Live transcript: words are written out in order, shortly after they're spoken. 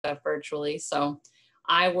virtually. So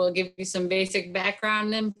I will give you some basic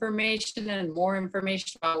background information and more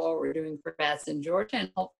information about what we're doing for bats in Georgia,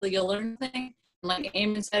 and hopefully you'll learn something. Like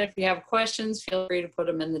Eamon said, if you have questions, feel free to put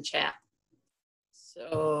them in the chat.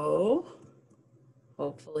 So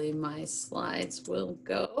hopefully my slides will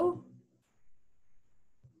go.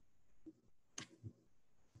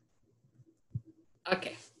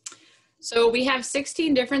 Okay. So we have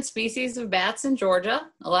 16 different species of bats in Georgia.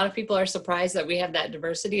 A lot of people are surprised that we have that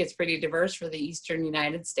diversity. It's pretty diverse for the eastern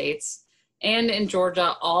United States. And in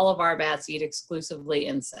Georgia, all of our bats eat exclusively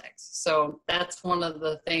insects. So that's one of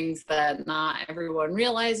the things that not everyone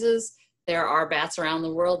realizes. There are bats around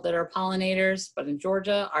the world that are pollinators, but in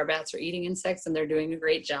Georgia, our bats are eating insects and they're doing a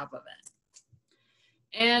great job of it.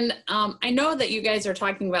 And I know that you guys are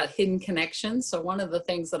talking about hidden connections. So one of the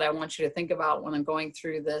things that I want you to think about when I'm going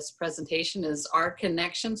through this presentation is our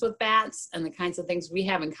connections with bats and the kinds of things we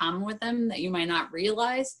have in common with them that you might not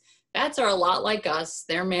realize. Bats are a lot like us.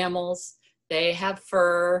 They're mammals. They have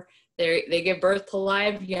fur. They give birth to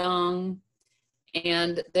live young.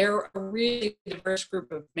 And they're a really diverse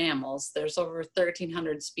group of mammals. There's over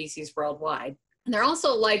 1,300 species worldwide. And they're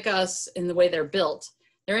also like us in the way they're built.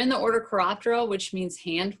 They're in the order Chiroptera, which means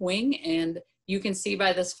hand wing, and you can see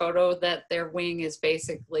by this photo that their wing is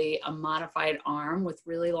basically a modified arm with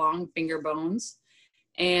really long finger bones.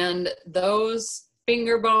 And those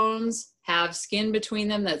finger bones have skin between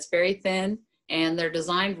them that's very thin, and they're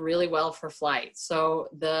designed really well for flight. So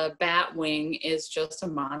the bat wing is just a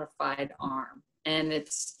modified arm. And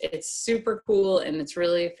it's super cool and it's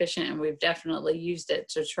really efficient, and we've definitely used it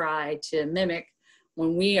to try to mimic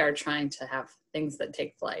when we are trying to have things that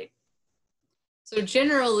take flight. So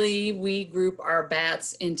generally, we group our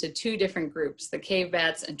bats into two different groups, the cave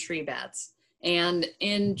bats and tree bats. And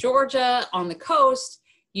in Georgia, on the coast,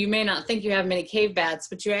 you may not think you have many cave bats,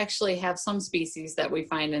 but you actually have some species that we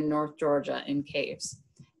find in North Georgia in caves.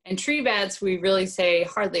 And tree bats, we really say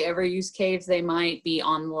hardly ever use caves. They might be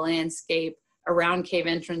on the landscape around cave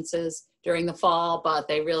entrances during the fall, but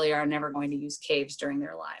they really are never going to use caves during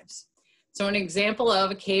their lives. So an example of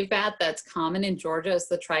a cave bat that's common in Georgia is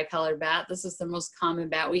the tricolored bat. This is the most common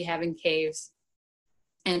bat we have in caves.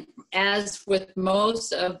 And as with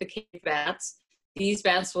most of the cave bats, these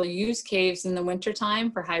bats will use caves in the wintertime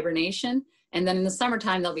for hibernation. And then in the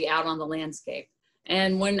summertime, they'll be out on the landscape.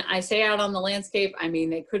 And when I say out on the landscape, I mean,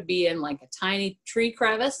 they could be in like a tiny tree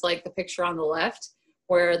crevice, like the picture on the left,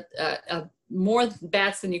 where more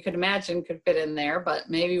bats than you could imagine could fit in there, but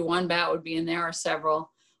maybe one bat would be in there or several.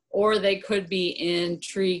 Or they could be in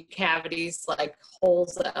tree cavities like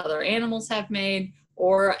holes that other animals have made,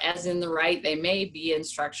 or as in the right, they may be in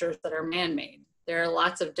structures that are man-made. There are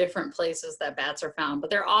lots of different places that bats are found, but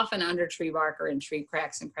they're often under tree bark or in tree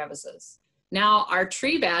cracks and crevices. Now, our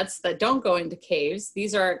tree bats that don't go into caves,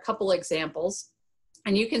 these are a couple examples,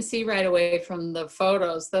 and you can see right away from the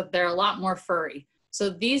photos that they're a lot more furry. So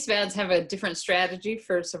these bats have a different strategy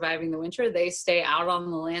for surviving the winter. They stay out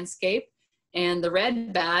on the landscape. And the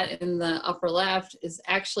red bat in the upper left is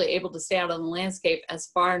actually able to stay out on the landscape as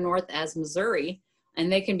far north as Missouri,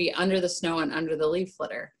 and they can be under the snow and under the leaf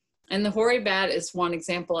litter. And the hoary bat is one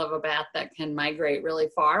example of a bat that can migrate really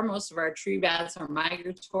far. Most of our tree bats are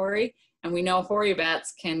migratory, and we know hoary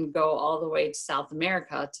bats can go all the way to South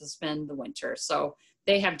America to spend the winter. So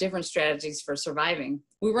they have different strategies for surviving.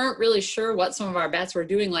 We weren't really sure what some of our bats were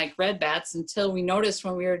doing like red bats until we noticed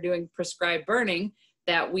when we were doing prescribed burning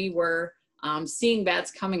that we were seeing bats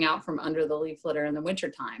coming out from under the leaf litter in the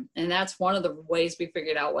wintertime. And that's one of the ways we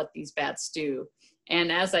figured out what these bats do.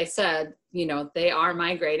 And as I said, you know, they are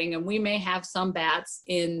migrating, and we may have some bats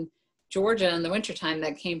in Georgia in the wintertime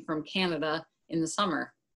that came from Canada in the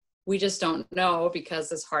summer. We just don't know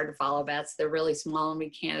because it's hard to follow bats. They're really small and we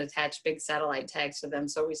can't attach big satellite tags to them.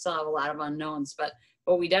 So we still have a lot of unknowns, but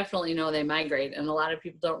we definitely know they migrate. And a lot of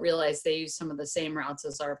people don't realize they use some of the same routes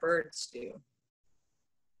as our birds do.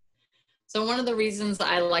 So one of the reasons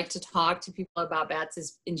I like to talk to people about bats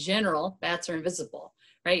is, in general, bats are invisible,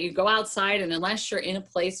 right? You go outside, and unless you're in a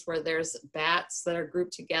place where there's bats that are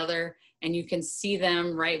grouped together and you can see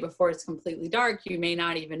them right before it's completely dark, you may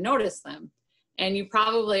not even notice them. And you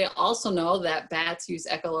probably also know that bats use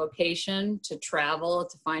echolocation to travel,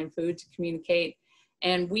 to find food, to communicate.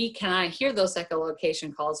 And we cannot hear those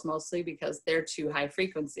echolocation calls mostly because they're too high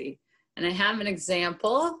frequency. And I have an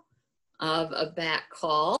example of a bat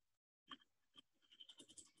call.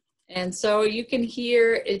 And so you can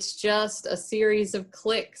hear it's just a series of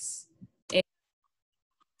clicks. And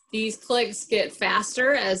these clicks get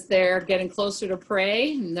faster as they're getting closer to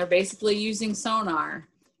prey, and they're basically using sonar.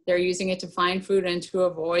 They're using it to find food and to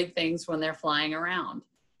avoid things when they're flying around.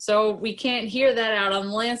 So we can't hear that out on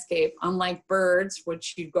the landscape, unlike birds,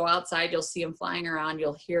 which you go outside, you'll see them flying around,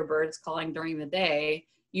 you'll hear birds calling during the day.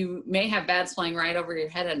 You may have bats flying right over your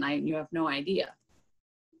head at night and you have no idea.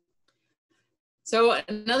 So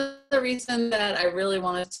another reason that I really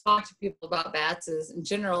want to talk to people about bats is, in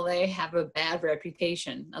general, they have a bad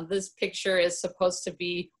reputation. Now, this picture is supposed to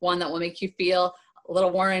be one that will make you feel a little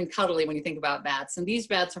warm and cuddly when you think about bats. And these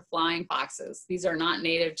bats are flying foxes. These are not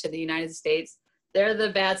native to the United States. They're the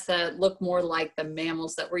bats that look more like the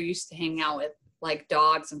mammals that we're used to hanging out with, like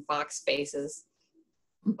dogs and fox faces.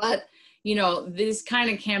 But, you know, these kind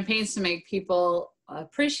of campaigns to make people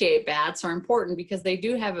appreciate bats are important because they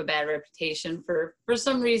do have a bad reputation for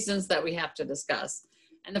some reasons that we have to discuss.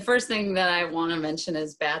 And the first thing that I want to mention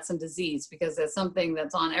is bats and disease, because that's something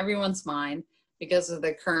that's on everyone's mind because of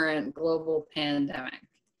the current global pandemic.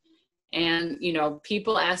 And, you know,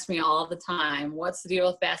 people ask me all the time, what's the deal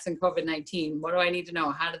with bats and COVID-19? What do I need to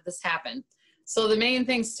know? How did this happen? So the main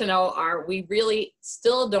things to know are we really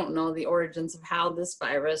still don't know the origins of how this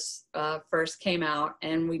virus first came out,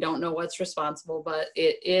 and we don't know what's responsible, but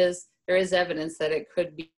there is evidence that it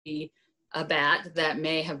could be a bat that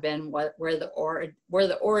may have been where the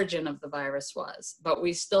origin of the virus was. But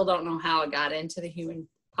we still don't know how it got into the human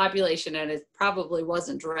population, and it probably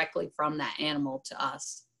wasn't directly from that animal to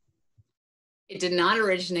us. It did not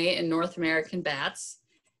originate in North American bats.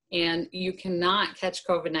 And you cannot catch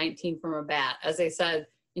COVID-19 from a bat. As I said,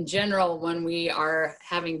 in general, when we are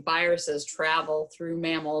having viruses travel through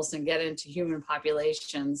mammals and get into human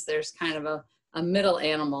populations, there's kind of a middle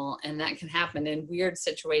animal, and that can happen in weird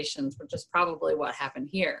situations, which is probably what happened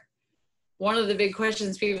here. One of the big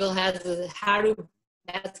questions people have is, how do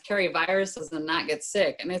bats carry viruses and not get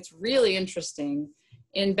sick? And it's really interesting.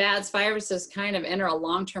 In bats, viruses kind of enter a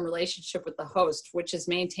long-term relationship with the host, which is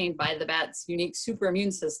maintained by the bat's unique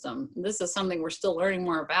superimmune system. And this is something we're still learning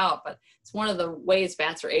more about, but it's one of the ways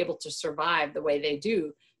bats are able to survive the way they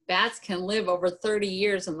do. Bats can live over 30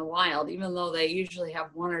 years in the wild, even though they usually have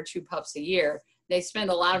 1 or 2 pups a year. They spend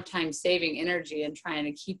a lot of time saving energy and trying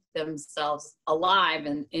to keep themselves alive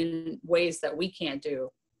in ways that we can't do.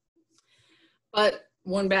 But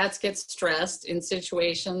when bats get stressed in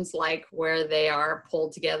situations like where they are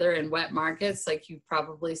pulled together in wet markets, like you've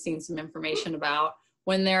probably seen some information about,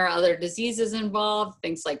 when there are other diseases involved,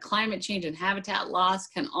 things like climate change and habitat loss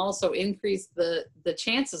can also increase the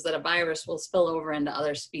chances that a virus will spill over into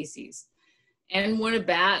other species. And when a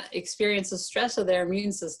bat experiences stress of their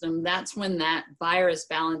immune system, that's when that virus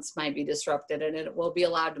balance might be disrupted and it will be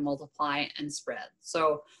allowed to multiply and spread.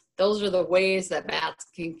 So those are the ways that bats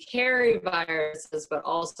can carry viruses, but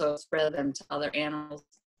also spread them to other animals.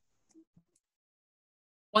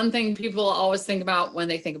 One thing people always think about when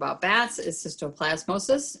they think about bats is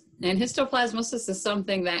histoplasmosis. And histoplasmosis is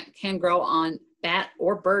something that can grow on bat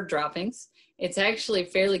or bird droppings. It's actually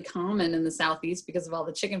fairly common in the Southeast because of all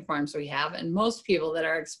the chicken farms we have. And most people that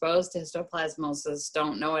are exposed to histoplasmosis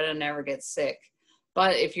don't know it and never get sick.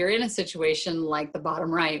 But if you're in a situation like the bottom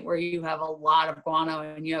right, where you have a lot of guano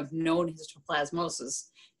and you have known histoplasmosis,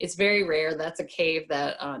 it's very rare. That's a cave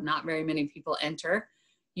that not very many people enter.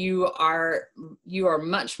 You are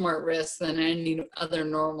much more at risk than any other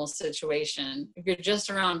normal situation. If you're just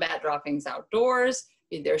around bat droppings outdoors,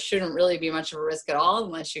 there shouldn't really be much of a risk at all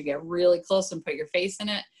unless you get really close and put your face in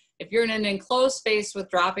it. If you're in an enclosed space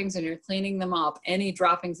with droppings and you're cleaning them up, any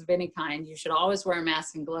droppings of any kind, you should always wear a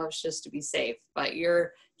mask and gloves just to be safe. But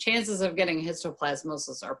your chances of getting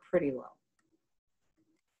histoplasmosis are pretty low.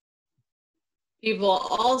 People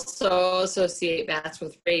also associate bats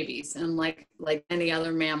with rabies, and like any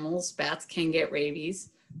other mammals, bats can get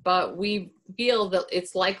rabies, but we feel that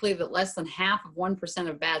it's likely that less than 1%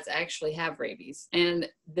 of bats actually have rabies. And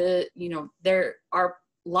there are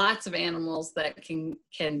lots of animals that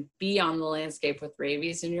can be on the landscape with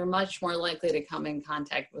rabies, and you're much more likely to come in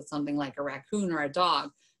contact with something like a raccoon or a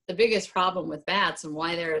dog. The biggest problem with bats and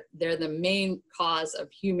why they're the main cause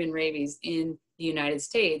of human rabies in the United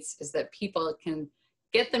States is that people can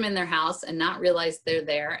get them in their house and not realize they're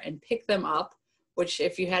there and pick them up, which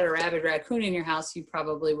if you had a rabid raccoon in your house, you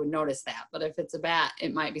probably would notice that. But if it's a bat,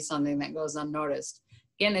 it might be something that goes unnoticed.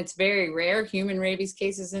 Again, it's very rare. Human rabies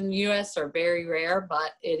cases in the US are very rare,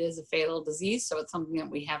 but it is a fatal disease, so it's something that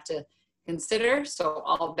we have to consider. So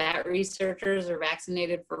all bat researchers are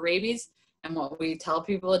vaccinated for rabies, and what we tell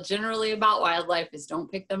people generally about wildlife is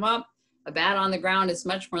don't pick them up. A bat on the ground is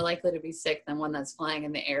much more likely to be sick than one that's flying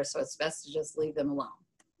in the air, so it's best to just leave them alone.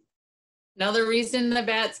 Another reason the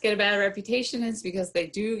bats get a bad reputation is because they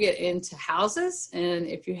do get into houses, and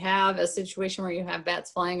if you have a situation where you have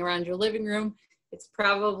bats flying around your living room, it's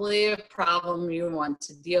probably a problem you want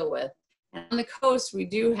to deal with. And on the coast, we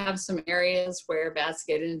do have some areas where bats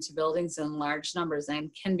get into buildings in large numbers and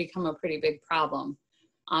can become a pretty big problem.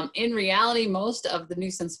 In reality, most of the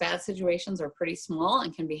nuisance bat situations are pretty small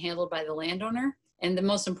and can be handled by the landowner. And the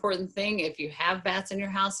most important thing, if you have bats in your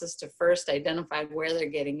house, is to first identify where they're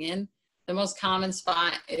getting in. The most common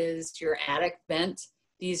spot is your attic vent.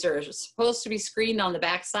 These are supposed to be screened on the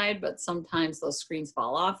backside, but sometimes those screens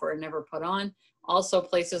fall off or are never put on. Also,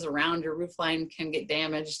 places around your roof line can get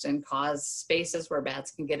damaged and cause spaces where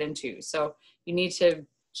bats can get into. So you need to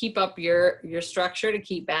keep up your structure to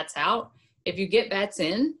keep bats out. If you get bats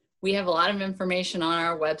in, we have a lot of information on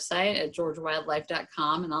our website at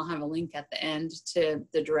georgiawildlife.com, and I'll have a link at the end to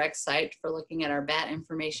the direct site for looking at our bat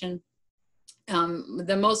information.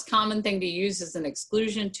 The most common thing to use is an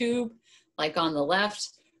exclusion tube, like on the left,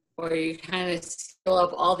 where you kind of seal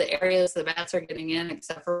up all the areas the bats are getting in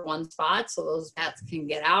except for one spot, so those bats can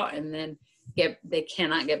get out and then they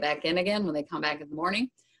cannot get back in again when they come back in the morning.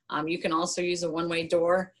 You can also use a one-way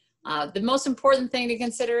door. The most important thing to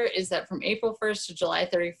consider is that from April 1st to July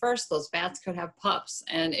 31st, those bats could have pups.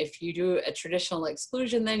 And if you do a traditional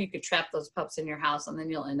exclusion, then you could trap those pups in your house, and then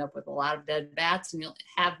you'll end up with a lot of dead bats, and you'll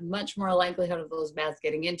have much more likelihood of those bats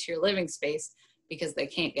getting into your living space because they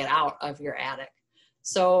can't get out of your attic.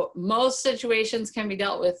 So most situations can be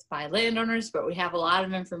dealt with by landowners, but we have a lot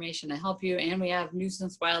of information to help you, and we have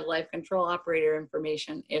nuisance wildlife control operator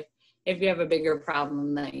information if you have a bigger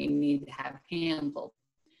problem that you need to have handled.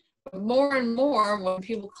 But more and more, when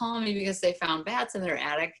people call me because they found bats in their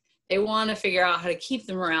attic, they want to figure out how to keep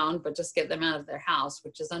them around, but just get them out of their house,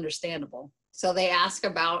 which is understandable. So they ask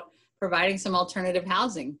about providing some alternative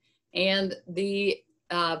housing. And the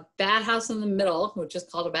bat house in the middle, which is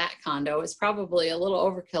called a bat condo, is probably a little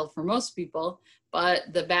overkill for most people,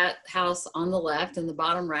 but the bat house on the left and the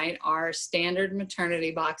bottom right are standard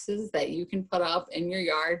maternity boxes that you can put up in your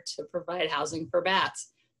yard to provide housing for bats.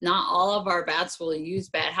 Not all of our bats will use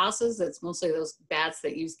bat houses. It's mostly those bats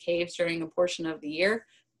that use caves during a portion of the year.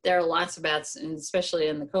 There are lots of bats, and especially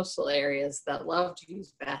in the coastal areas, that love to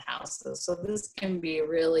use bat houses. So this can be a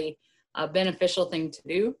really beneficial thing to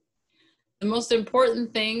do. The most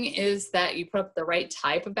important thing is that you put up the right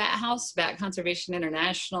type of bat house. Bat Conservation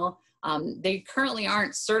International, they currently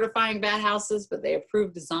aren't certifying bat houses, but they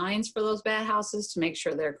approve designs for those bat houses to make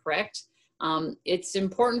sure they're correct. It's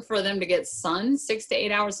important for them to get sun. 6 to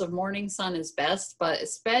 8 hours of morning sun is best, but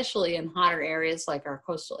especially in hotter areas like our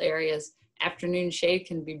coastal areas, afternoon shade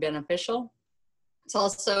can be beneficial. It's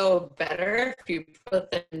also better if you put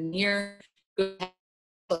them near good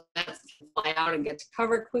so bats can fly out and get to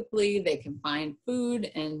cover quickly. They can find food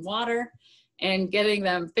and water, and getting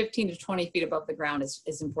them 15 to 20 feet above the ground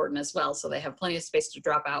is important as well, so they have plenty of space to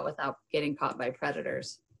drop out without getting caught by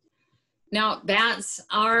predators. Now, bats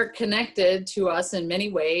are connected to us in many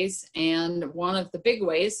ways, and one of the big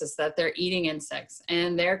ways is that they're eating insects,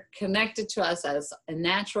 and they're connected to us as a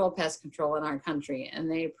natural pest control in our country, and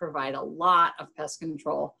they provide a lot of pest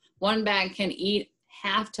control. One bat can eat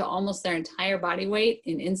half to almost their entire body weight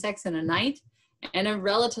in insects in a night, and a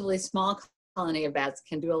relatively small colony of bats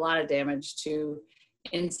can do a lot of damage to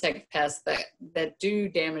insect pests that do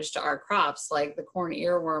damage to our crops, like the corn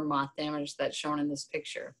earworm moth damage that's shown in this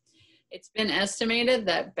picture. It's been estimated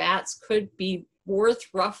that bats could be worth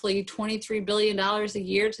roughly $23 billion a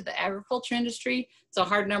year to the agriculture industry. It's a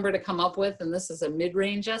hard number to come up with, and this is a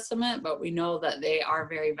mid-range estimate, but we know that they are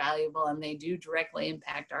very valuable and they do directly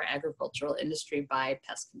impact our agricultural industry by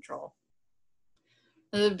pest control.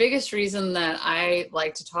 The biggest reason that I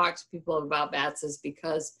like to talk to people about bats is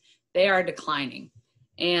because they are declining.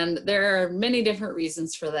 And there are many different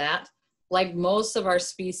reasons for that. Like most of our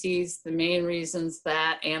species, the main reasons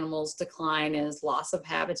that animals decline is loss of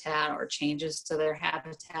habitat or changes to their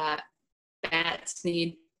habitat. Bats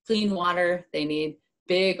need clean water, they need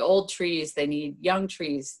big old trees, they need young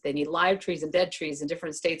trees, they need live trees and dead trees in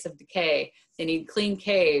different states of decay, they need clean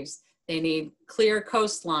caves, they need clear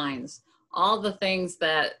coastlines, all the things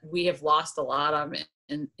that we have lost a lot of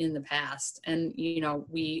in the past. And you know,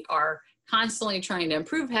 we are constantly trying to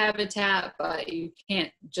improve habitat, but you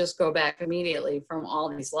can't just go back immediately from all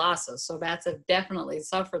these losses. So bats have definitely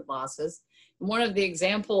suffered losses. And one of the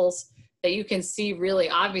examples that you can see really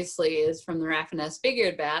obviously is from the Raffenest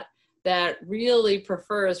big-eared bat that really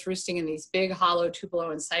prefers roosting in these big hollow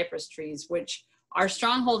tupelo and cypress trees, which our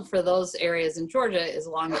stronghold for those areas in Georgia is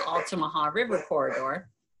along the Altamaha River corridor.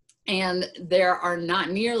 And there are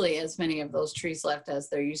not nearly as many of those trees left as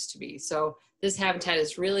there used to be. So this habitat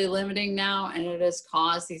is really limiting now, and it has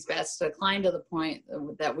caused these bats to decline to the point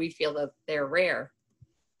that we feel that they're rare.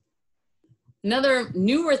 Another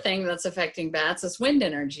newer thing that's affecting bats is wind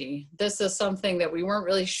energy. This is something that we weren't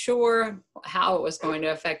really sure how it was going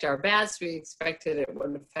to affect our bats. We expected it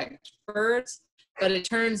would affect birds, but it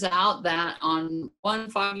turns out that on one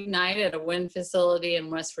foggy night at a wind facility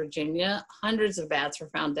in West Virginia, hundreds of bats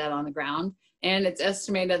were found dead on the ground. And it's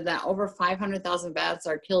estimated that over 500,000 bats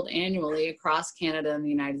are killed annually across Canada and the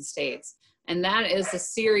United States. And that is a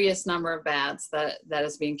serious number of bats that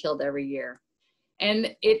is being killed every year.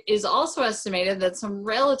 And it is also estimated that some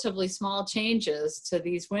relatively small changes to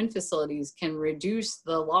these wind facilities can reduce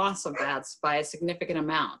the loss of bats by a significant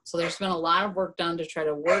amount. So there's been a lot of work done to try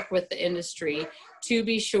to work with the industry to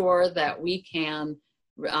be sure that we can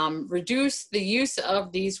reduce the use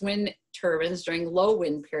of these wind turbines during low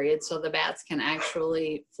wind periods so the bats can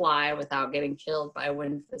actually fly without getting killed by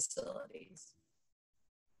wind facilities.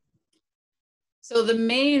 So the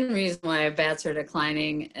main reason why bats are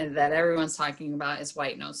declining and that everyone's talking about is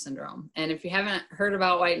white nose syndrome. And if you haven't heard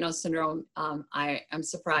about white nose syndrome, I'm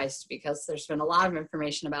surprised because there's been a lot of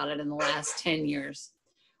information about it in the last 10 years.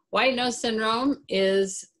 White nose syndrome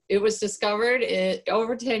it was discovered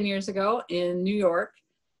over 10 years ago in New York,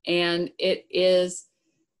 and it is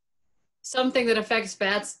something that affects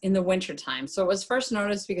bats in the wintertime. So it was first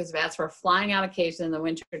noticed because bats were flying out of cages in the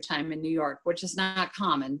wintertime in New York, which is not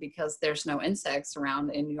common because there's no insects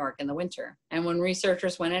around in New York in the winter. And when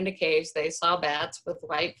researchers went into caves, they saw bats with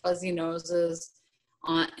white fuzzy noses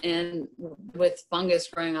and with fungus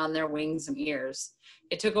growing on their wings and ears.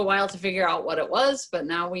 It took a while to figure out what it was, but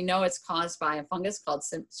now we know it's caused by a fungus called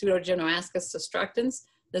Pseudogymnoascus destructans.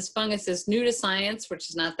 This fungus is new to science, which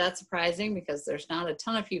is not that surprising because there's not a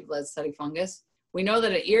ton of people that study fungus. We know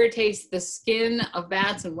that it irritates the skin of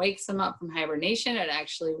bats and wakes them up from hibernation. It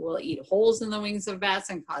actually will eat holes in the wings of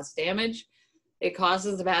bats and cause damage. It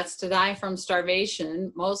causes the bats to die from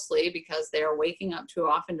starvation, mostly because they are waking up too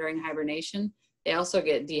often during hibernation. They also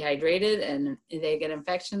get dehydrated and they get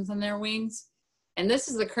infections in their wings. And this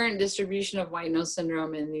is the current distribution of white nose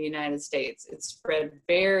syndrome in the United States. It's spread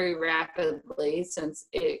very rapidly since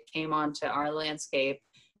it came onto our landscape.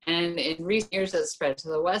 And in recent years, it's spread to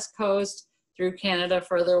the West Coast, through Canada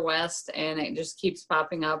further west, and it just keeps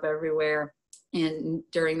popping up everywhere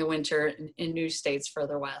during the winter in new states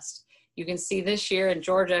further west. You can see this year in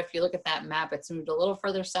Georgia, if you look at that map, it's moved a little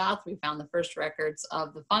further south. We found the first records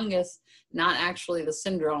of the fungus, not actually the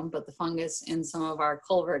syndrome, but the fungus in some of our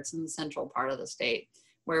culverts in the central part of the state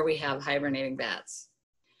where we have hibernating bats.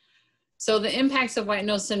 So the impacts of white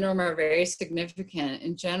nose syndrome are very significant.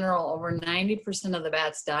 In general, over 90% of the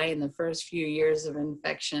bats die in the first few years of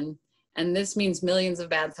infection, and this means millions of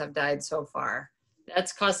bats have died so far.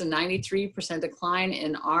 That's caused a 93% decline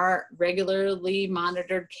in our regularly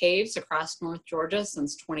monitored caves across North Georgia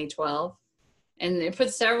since 2012. And it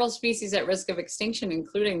puts several species at risk of extinction,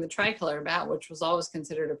 including the tricolor bat, which was always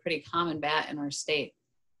considered a pretty common bat in our state.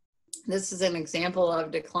 This is an example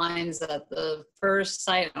of declines at the first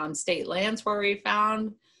site on state lands where we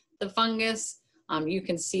found the fungus. You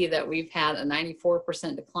can see that we've had a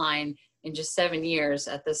 94% decline in just 7 years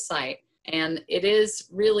at this site. And it is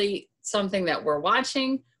really something that we're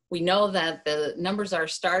watching. We know that the numbers are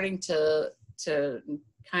starting to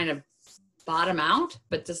kind of bottom out,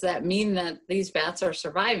 but does that mean that these bats are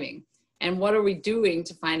surviving? And what are we doing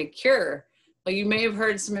to find a cure? Well, you may have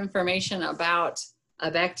heard some information about a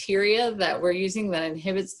bacteria that we're using that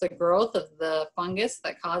inhibits the growth of the fungus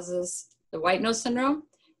that causes the white nose syndrome.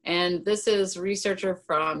 And this is a researcher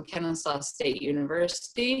from Kennesaw State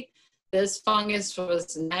University. This fungus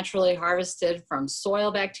was naturally harvested from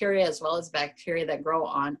soil bacteria as well as bacteria that grow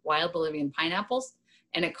on wild Bolivian pineapples.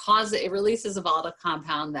 And it releases a volatile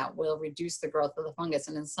compound that will reduce the growth of the fungus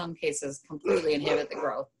and in some cases completely inhibit the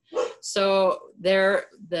growth. So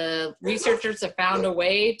the researchers have found a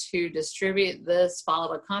way to distribute this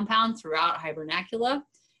volatile compound throughout hibernacula.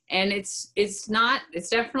 And it's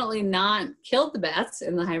definitely not killed the bats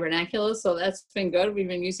in the hibernacula, so that's been good. We've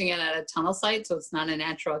been using it at a tunnel site, so it's not a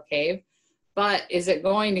natural cave. But is it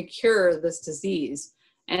going to cure this disease?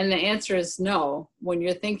 And the answer is no. When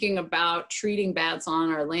you're thinking about treating bats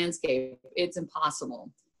on our landscape, it's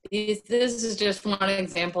impossible. This is just one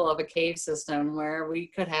example of a cave system where we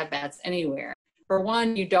could have bats anywhere. For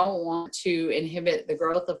one, you don't want to inhibit the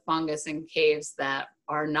growth of fungus in caves that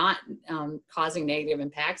are not causing negative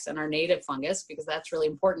impacts and are native fungus, because that's really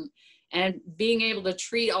important. And being able to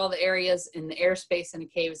treat all the areas in the airspace in a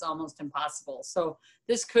cave is almost impossible. So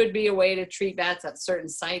this could be a way to treat bats at certain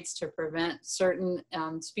sites to prevent certain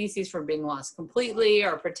species from being lost completely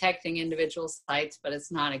or protecting individual sites, but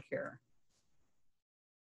it's not a cure.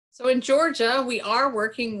 So in Georgia, we are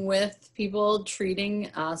working with people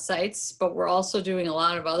treating sites, but we're also doing a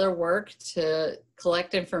lot of other work to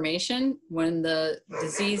collect information. When the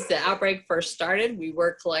outbreak first started, we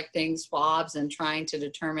were collecting swabs and trying to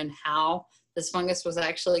determine how this fungus was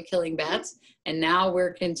actually killing bats. And now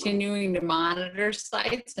we're continuing to monitor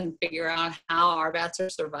sites and figure out how our bats are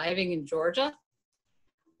surviving in Georgia.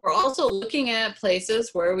 We're also looking at places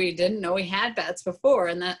where we didn't know we had bats before.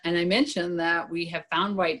 And I mentioned that we have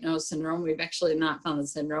found white nose syndrome. We've actually not found the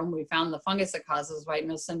syndrome. We found the fungus that causes white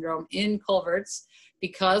nose syndrome in culverts,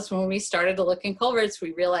 because when we started to look in culverts,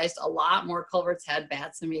 we realized a lot more culverts had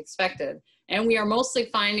bats than we expected. And we are mostly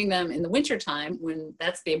finding them in the wintertime, when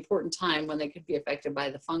that's the important time when they could be affected by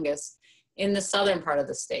the fungus, in the southern part of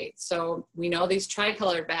the state. So we know these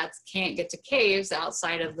tricolored bats can't get to caves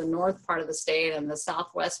outside of the north part of the state and the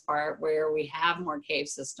southwest part where we have more cave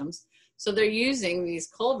systems. So they're using these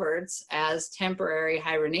culverts as temporary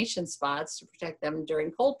hibernation spots to protect them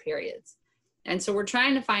during cold periods. And so we're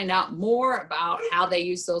trying to find out more about how they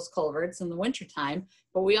use those culverts in the wintertime,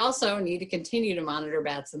 but we also need to continue to monitor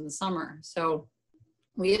bats in the summer. So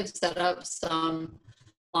we have set up some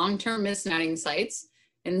long-term mist netting sites.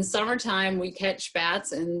 In the summertime, we catch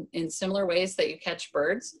bats in similar ways that you catch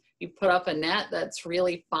birds. You put up a net that's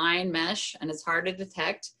really fine mesh and it's hard to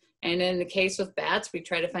detect. And in the case with bats, we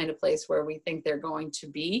try to find a place where we think they're going to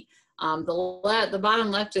be. The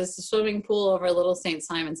bottom left is the swimming pool over Little St.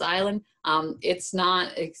 Simon's Island. It's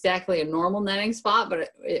not exactly a normal netting spot, but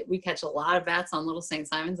we catch a lot of bats on Little St.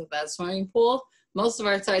 Simon's at that swimming pool. Most of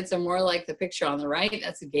our sites are more like the picture on the right.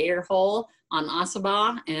 That's a gator hole on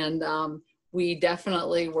Ossabaw. And we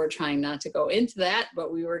definitely were trying not to go into that,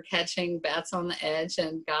 but we were catching bats on the edge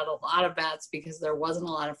and got a lot of bats because there wasn't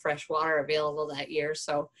a lot of fresh water available that year.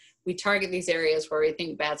 So we target these areas where we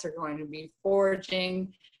think bats are going to be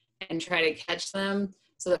foraging and try to catch them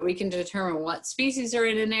so that we can determine what species are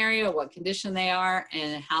in an area, what condition they are,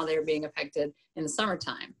 and how they're being affected in the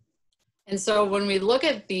summertime. And so when we look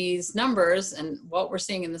at these numbers and what we're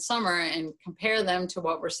seeing in the summer and compare them to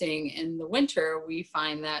what we're seeing in the winter, we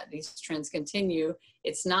find that these trends continue.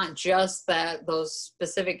 It's not just that those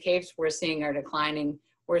specific caves we're seeing are declining.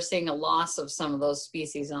 We're seeing a loss of some of those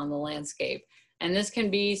species on the landscape. And this can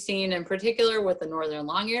be seen in particular with the northern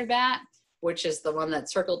long-eared bat, which is the one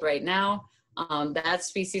that's circled right now. That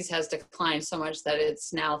species has declined so much that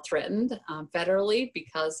it's now threatened federally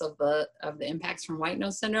because of the impacts from white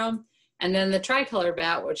nose syndrome. And then the tricolor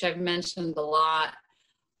bat, which I've mentioned a lot,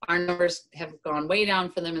 our numbers have gone way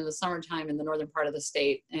down for them in the summertime in the northern part of the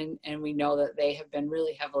state. And we know that they have been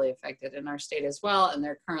really heavily affected in our state as well. And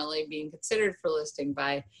they're currently being considered for listing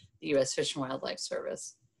by the U.S. Fish and Wildlife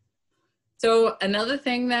Service. So another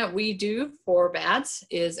thing that we do for bats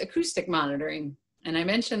is acoustic monitoring. And I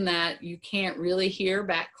mentioned that you can't really hear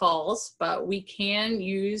bat calls, but we can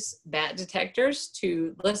use bat detectors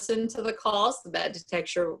to listen to the calls. The bat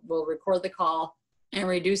detector will record the call and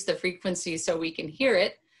reduce the frequency so we can hear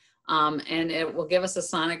it. And it will give us a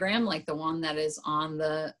sonogram like the one that is on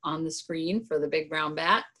the screen for the big brown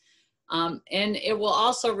bat. And it will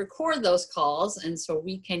also record those calls. And so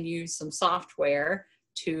we can use some software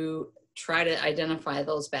to try to identify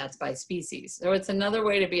those bats by species. So it's another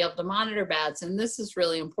way to be able to monitor bats. And this is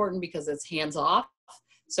really important because it's hands off.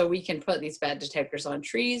 So we can put these bat detectors on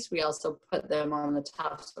trees. We also put them on the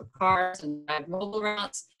tops of cars and mobile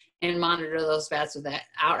routes and monitor those bats without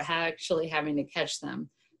actually having to catch them.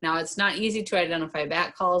 Now, it's not easy to identify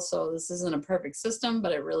bat calls, so this isn't a perfect system,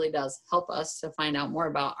 but it really does help us to find out more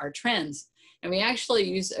about our trends. And we actually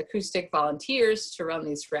use acoustic volunteers to run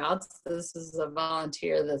these routes. This is a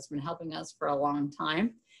volunteer that's been helping us for a long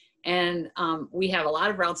time. And we have a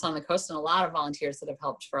lot of routes on the coast and a lot of volunteers that have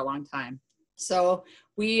helped for a long time. So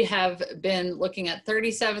we have been looking at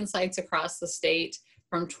 37 sites across the state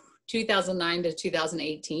from 2009 to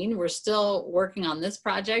 2018. We're still working on this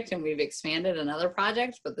project and we've expanded another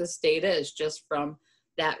project, but this data is just from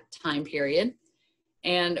that time period.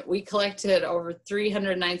 And we collected over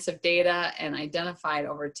 300 nights of data and identified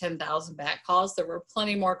over 10,000 bat calls. There were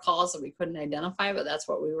plenty more calls that we couldn't identify, but that's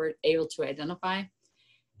what we were able to identify.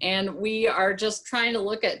 And we are just trying to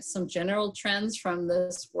look at some general trends from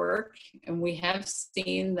this work. And we have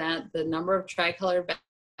seen that the number of tricolored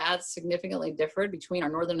bats significantly differed between our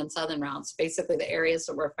northern and southern routes, basically the areas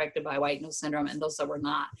that were affected by white nose syndrome and those that were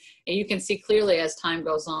not. And you can see clearly as time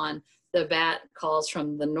goes on, the bat calls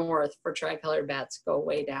from the north for tricolored bats go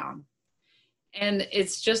way down. And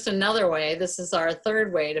it's just another way, this is our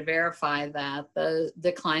third way to verify that the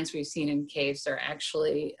declines we've seen in caves are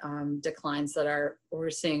actually declines that we're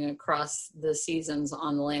seeing across the seasons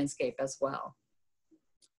on the landscape as well.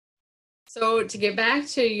 So to get back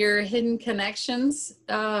to your hidden connections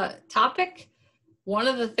topic, one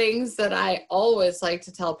of the things that I always like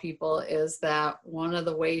to tell people is that one of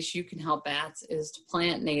the ways you can help bats is to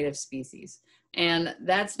plant native species. And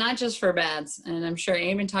that's not just for bats, and I'm sure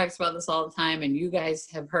Eamon talks about this all the time, and you guys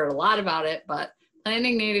have heard a lot about it, but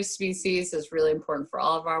planting native species is really important for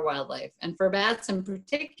all of our wildlife. And for bats in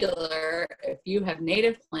particular, if you have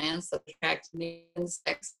native plants that attract native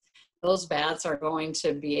insects, those bats are going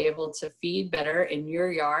to be able to feed better in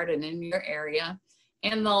your yard and in your area.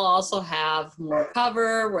 And they'll also have more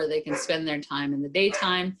cover where they can spend their time in the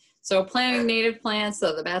daytime. So planting native plants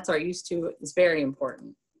that the bats are used to is very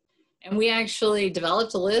important. And we actually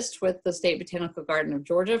developed a list with the State Botanical Garden of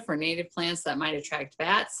Georgia for native plants that might attract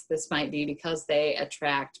bats. This might be because they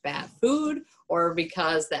attract bat food, or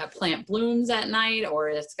because that plant blooms at night, or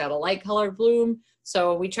it's got a light colored bloom.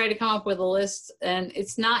 So we try to come up with a list, and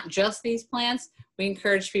it's not just these plants. We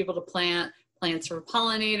encourage people to plant plants for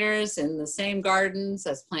pollinators in the same gardens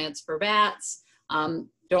as plants for bats.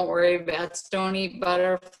 Don't worry, bats don't eat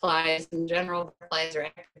butterflies. In general, butterflies are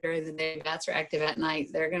active during the day, bats are active at night.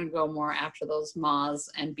 They're going to go more after those moths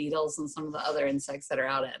and beetles and some of the other insects that are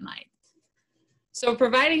out at night. So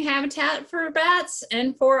providing habitat for bats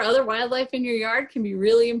and for other wildlife in your yard can be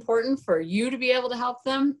really important for you to be able to help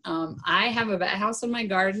them. I have a bat house in my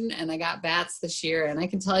garden, and I got bats this year, and I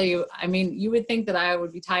can tell you, I mean, you would think that I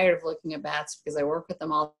would be tired of looking at bats because I work with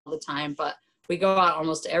them all the time, but we go out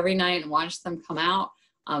almost every night and watch them come out.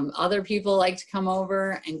 Other people like to come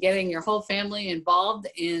over, and getting your whole family involved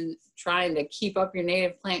in trying to keep up your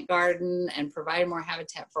native plant garden and provide more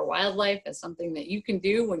habitat for wildlife is something that you can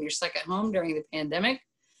do when you're stuck at home during the pandemic.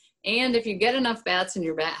 And if you get enough bats in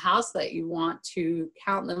your bat house that you want to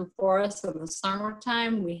count them for us in the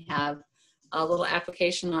summertime, we have a little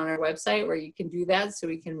application on our website where you can do that, so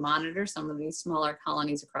we can monitor some of these smaller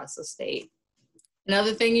colonies across the state.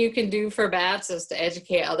 Another thing you can do for bats is to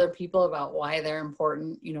educate other people about why they're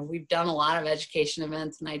important. You know, we've done a lot of education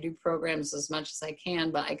events, and I do programs as much as I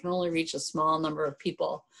can, but I can only reach a small number of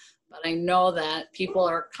people. But I know that people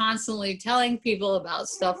are constantly telling people about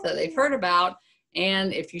stuff that they've heard about.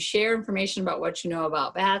 And if you share information about what you know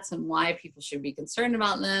about bats and why people should be concerned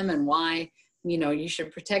about them, and why, you know, you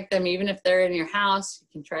should protect them even if they're in your house, you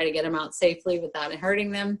can try to get them out safely without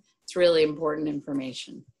hurting them. It's really important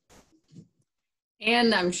information.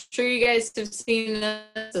 And I'm sure you guys have seen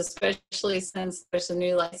this, especially since there's a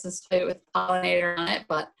new license plate with pollinator on it,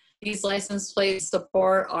 but these license plates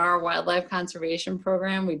support our wildlife conservation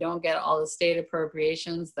program. We don't get all the state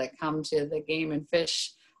appropriations that come to the game and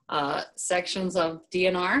fish sections of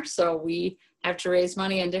DNR. So we have to raise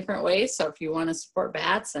money in different ways. So if you want to support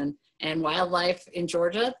bats and wildlife in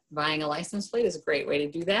Georgia, buying a license plate is a great way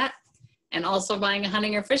to do that. And also buying a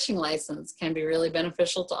hunting or fishing license can be really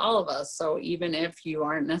beneficial to all of us. So even if you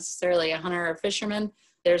aren't necessarily a hunter or fisherman,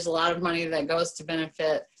 there's a lot of money that goes to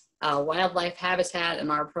benefit wildlife habitat in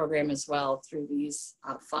our program as well through these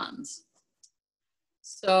funds.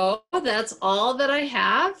 So that's all that I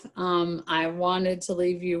have. I wanted to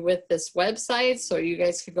leave you with this website so you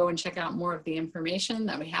guys could go and check out more of the information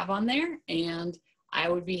that we have on there. And I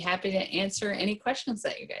would be happy to answer any questions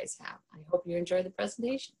that you guys have. I hope you enjoyed the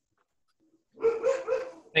presentation.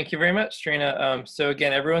 Thank you very much, Trina. So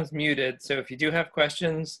again, everyone's muted. So if you do have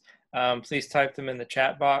questions, please type them in the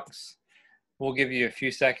chat box. We'll give you a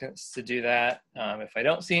few seconds to do that. If I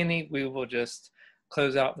don't see any, we will just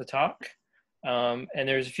close out the talk. And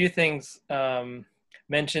there's a few things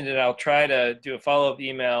mentioned, and I'll try to do a follow-up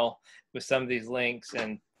email with some of these links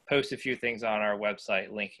and post a few things on our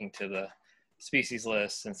website linking to the species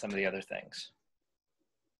lists and some of the other things.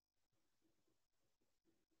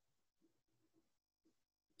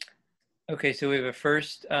 Okay, so we have a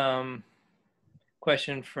first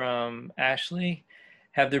question from Ashley.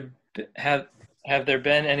 Have there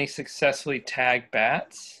been any successfully tagged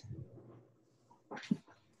bats?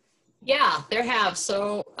 Yeah, there have.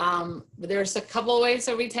 So there's a couple of ways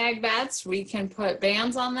that we tag bats. We can put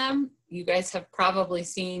bands on them. You guys have probably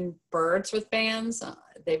seen birds with bands.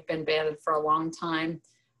 They've been banded for a long time.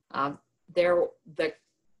 The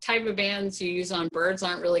type of bands you use on birds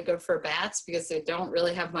aren't really good for bats because they don't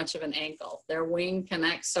really have much of an ankle. Their wing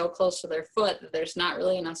connects so close to their foot that there's not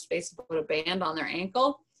really enough space to put a band on their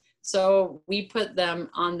ankle. So we put them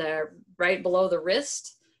on there right below the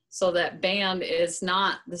wrist. So that band is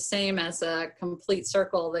not the same as a complete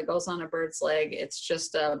circle that goes on a bird's leg. It's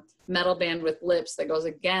just a metal band with lips that goes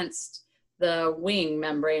against the wing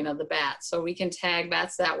membrane of the bat. So we can tag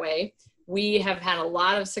bats that way. We have had a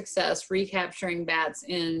lot of success recapturing bats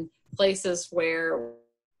in places where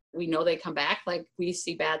we know they come back. Like we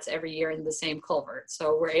see bats every year in the same culvert.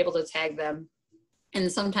 So we're able to tag them.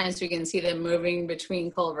 And sometimes we can see them moving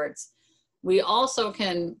between culverts. We also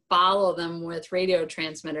can follow them with radio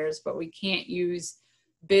transmitters, but we can't use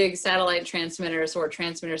big satellite transmitters or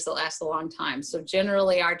transmitters that last a long time. So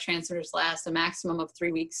generally our transmitters last a maximum of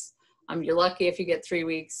 3 weeks. You're lucky if you get 3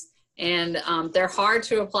 weeks. And they're hard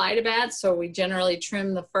to apply to bats, so we generally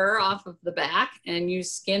trim the fur off of the back and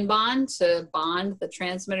use skin bond to bond the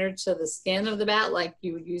transmitter to the skin of the bat like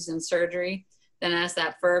you would use in surgery. Then as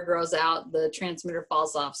that fur grows out, the transmitter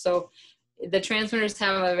falls off. So the transmitters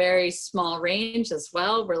have a very small range as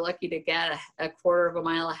well. We're lucky to get a quarter of a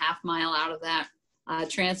mile, a half mile out of that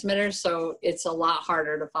transmitter, so it's a lot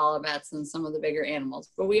harder to follow bats than some of the bigger animals.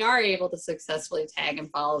 But we are able to successfully tag and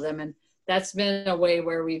follow them, and that's been a way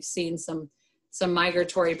where we've seen some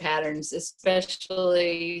migratory patterns,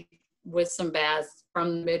 especially with some bats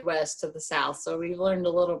from the Midwest to the South. So we've learned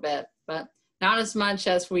a little bit, but not as much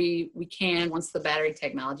as we can once the battery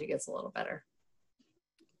technology gets a little better.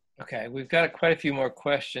 Okay, we've got quite a few more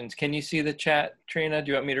questions. Can you see the chat, Trina?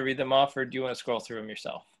 Do you want me to read them off, or do you want to scroll through them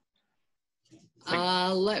yourself?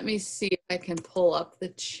 Let me see if I can pull up the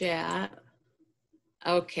chat.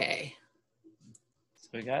 Okay. So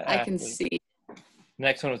we got I can see.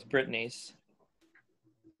 Next one was Brittany's.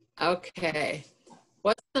 Okay.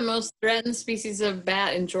 What's the most threatened species of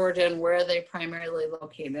bat in Georgia and where are they primarily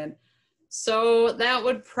located? So that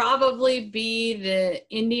would probably be the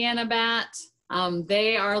Indiana bat.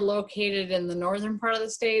 They are located in the northern part of the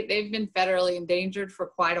state. They've been federally endangered for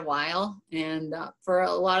quite a while. And for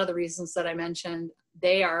a lot of the reasons that I mentioned,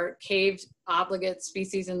 they are caved obligate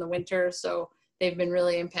species in the winter. So they've been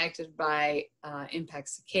really impacted by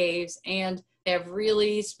impacts to caves, and they have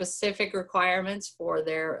really specific requirements for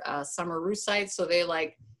their summer roost sites. So they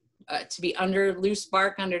like to be under loose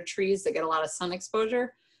bark under trees that get a lot of sun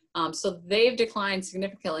exposure. So they've declined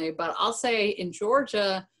significantly, but I'll say in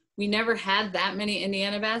Georgia, we never had that many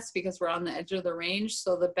Indiana bats because we're on the edge of the range.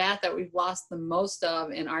 So the bat that we've lost the most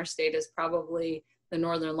of in our state is probably the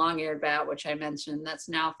northern long-eared bat, which I mentioned. That's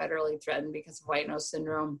now federally threatened because of white nose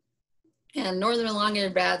syndrome. And northern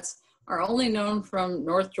long-eared bats are only known from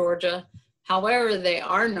North Georgia. However, they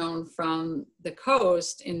are known from the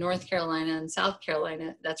coast in North Carolina and South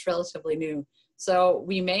Carolina. That's relatively new. So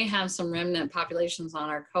we may have some remnant populations on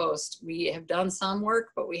our coast. We have done some work,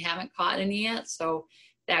 but we haven't caught any yet. So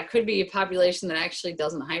that could be a population that actually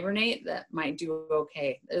doesn't hibernate that might do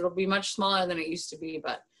okay. It'll be much smaller than it used to be,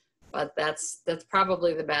 but that's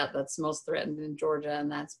probably the bat that's most threatened in Georgia, and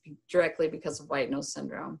that's directly because of white nose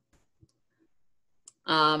syndrome.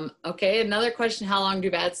 Okay, another question, how long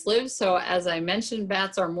do bats live? So as I mentioned,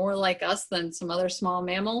 bats are more like us than some other small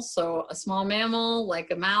mammals. So a small mammal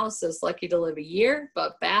like a mouse is lucky to live a year,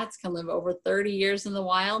 but bats can live over 30 years in the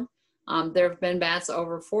wild. There have been bats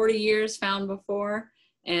over 40 years found before.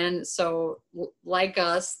 And so like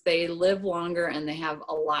us, they live longer and they have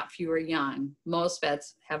a lot fewer young. Most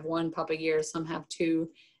bats have 1 pup a year, some have 2,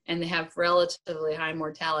 and they have relatively high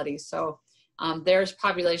mortality. So their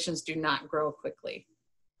populations do not grow quickly.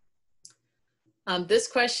 This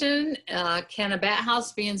question, can a bat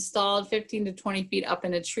house be installed 15 to 20 feet up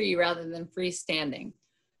in a tree rather than freestanding?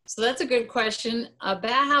 So that's a good question. A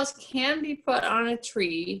bat house can be put on a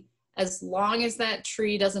tree as long as that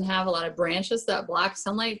tree doesn't have a lot of branches that block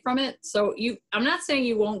sunlight from it. So I'm not saying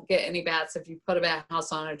you won't get any bats if you put a bat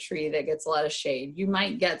house on a tree that gets a lot of shade. You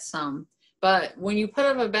might get some, but when you put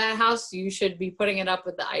up a bat house, you should be putting it up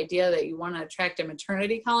with the idea that you want to attract a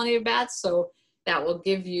maternity colony of bats. So that will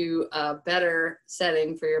give you a better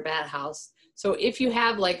setting for your bat house. So if you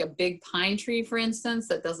have like a big pine tree, for instance,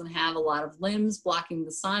 that doesn't have a lot of limbs blocking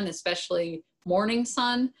the sun, especially morning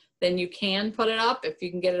sun, then you can put it up if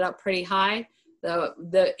you can get it up pretty high.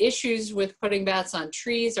 The issues with putting bats on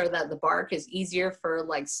trees are that the bark is easier for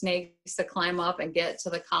like snakes to climb up and get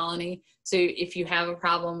to the colony. So if you have a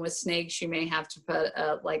problem with snakes, you may have to put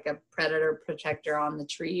like a predator protector on the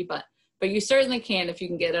tree, but you certainly can if you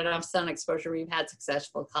can get enough sun exposure. We've had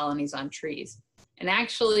successful colonies on trees. And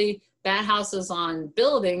actually, bat houses on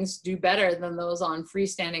buildings do better than those on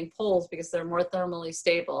freestanding poles because they're more thermally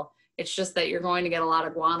stable. It's just that you're going to get a lot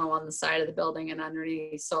of guano on the side of the building and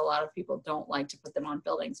underneath, so a lot of people don't like to put them on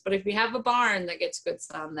buildings. But if you have a barn that gets good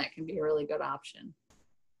sun, that can be a really good option.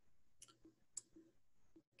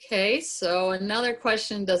 Okay, so another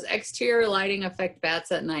question, does exterior lighting affect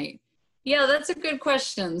bats at night? Yeah, that's a good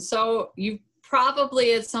question. So you've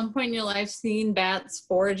probably at some point in your life seen bats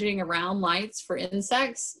foraging around lights for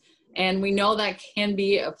insects. And we know that can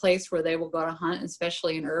be a place where they will go to hunt,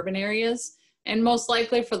 especially in urban areas. And most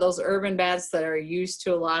likely for those urban bats that are used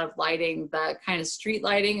to a lot of lighting, that kind of street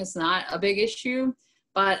lighting is not a big issue.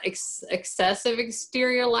 But excessive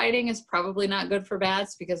exterior lighting is probably not good for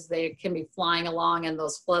bats because they can be flying along and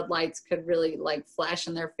those floodlights could really like flash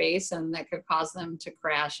in their face, and that could cause them to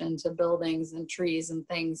crash into buildings and trees and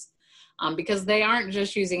things, because they aren't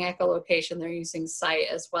just using echolocation, they're using sight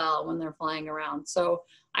as well when they're flying around. So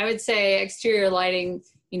I would say exterior lighting,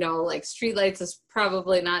 you know, like street lights is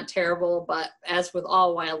probably not terrible, but as with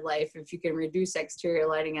all wildlife, if you can reduce exterior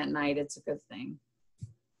lighting at night, it's a good thing.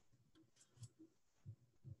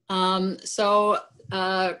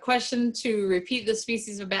 Question to repeat the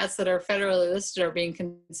species of bats that are federally listed are being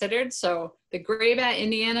considered. So the gray bat,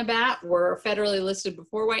 Indiana bat were federally listed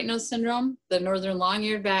before white nose syndrome. The northern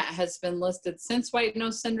long-eared bat has been listed since white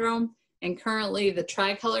nose syndrome. And currently the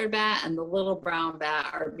tricolored bat and the little brown bat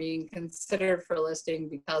are being considered for listing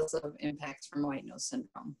because of impacts from white nose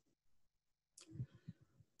syndrome.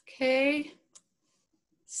 Okay.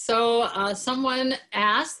 So someone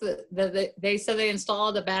asked that they said they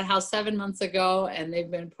installed a bat house 7 months ago and they've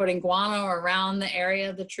been putting guano around the area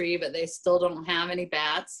of the tree, but they still don't have any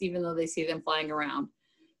bats, even though they see them flying around.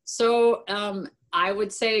 So I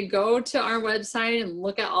would say go to our website and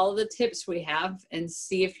look at all the tips we have and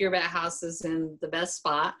see if your bat house is in the best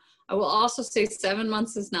spot. I will also say 7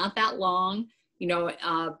 months is not that long. You know,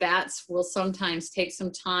 bats will sometimes take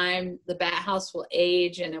some time. The bat house will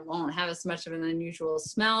age and it won't have as much of an unusual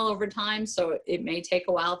smell over time. So it may take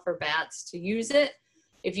a while for bats to use it.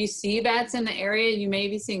 If you see bats in the area, you may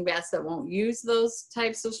be seeing bats that won't use those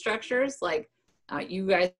types of structures. Like you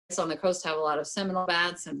guys on the coast have a lot of Seminole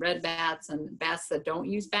bats and red bats and bats that don't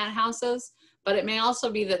use bat houses. But it may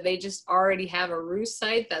also be that they just already have a roost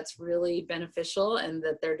site that's really beneficial and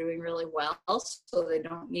that they're doing really well, so they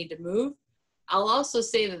don't need to move. I'll also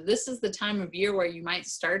say that this is the time of year where you might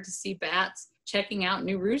start to see bats checking out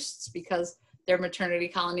new roosts because their maternity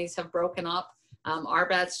colonies have broken up. Our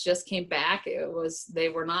bats just came back. They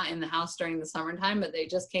were not in the house during the summertime, but they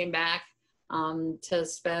just came back to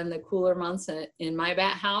spend the cooler months in my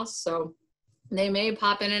bat house. So they may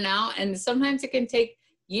pop in and out, and sometimes it can take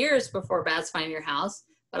years before bats find your house.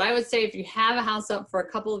 But I would say if you have a house up for a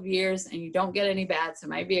couple of years and you don't get any bats, it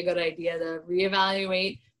might be a good idea to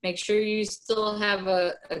reevaluate. Make sure you still have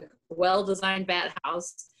a well-designed bat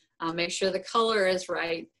house. Make sure the color is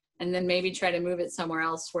right, and then maybe try to move it somewhere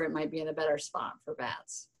else where it might be in a better spot for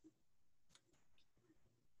bats.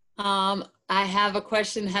 I have a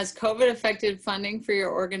question. Has COVID affected funding for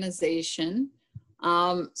your organization?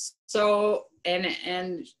 And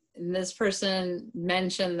this person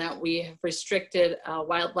mentioned that we have restricted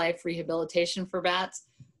wildlife rehabilitation for bats.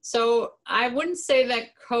 So I wouldn't say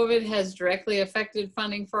that COVID has directly affected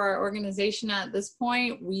funding for our organization at this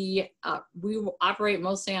point. We operate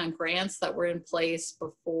mostly on grants that were in place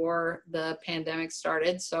before the pandemic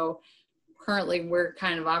started. So currently we're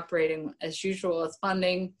kind of operating as usual with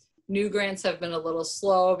funding. New grants have been a little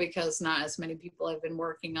slow because not as many people have been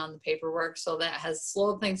working on the paperwork. So that has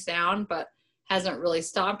slowed things down, but hasn't really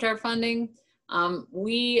stopped our funding.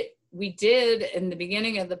 We did, in the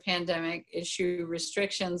beginning of the pandemic, issue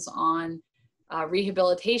restrictions on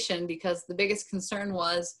rehabilitation because the biggest concern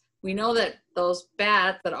was we know that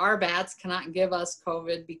our bats cannot give us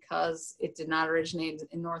COVID because it did not originate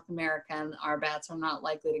in North America, and our bats are not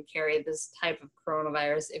likely to carry this type of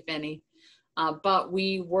coronavirus, if any. But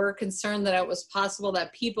we were concerned that it was possible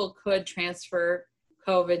that people could transfer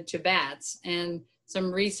COVID to bats. And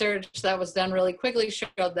some research that was done really quickly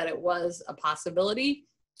showed that it was a possibility.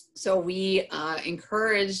 So we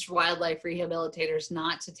encouraged wildlife rehabilitators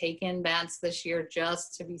not to take in bats this year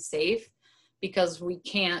just to be safe, because we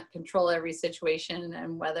can't control every situation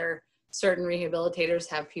and whether certain rehabilitators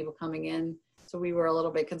have people coming in. So we were a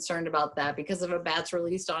little bit concerned about that because if a bat's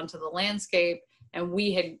released onto the landscape and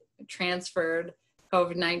we had transferred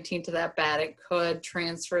COVID-19 to that bat, it could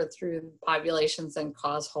transfer through populations and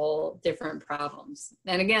cause whole different problems.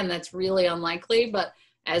 And again, that's really unlikely, but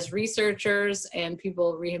as researchers and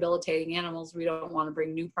people rehabilitating animals, we don't want to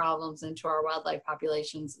bring new problems into our wildlife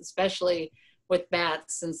populations, especially with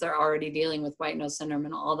bats, since they're already dealing with white nose syndrome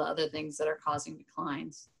and all the other things that are causing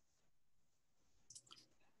declines.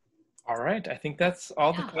 All right, I think that's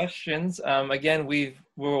all the questions. Again, we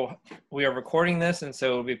are recording this, and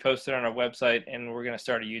so it'll be posted on our website, and we're going to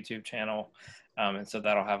start a YouTube channel, and so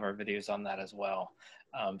that'll have our videos on that as well.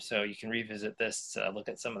 So you can revisit this, look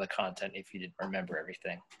at some of the content if you didn't remember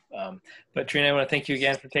everything. But Trina, I want to thank you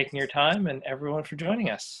again for taking your time, and everyone for joining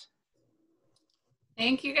us.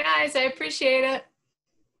 Thank you guys, I appreciate it.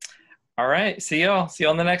 All right, see y'all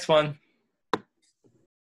on the next one.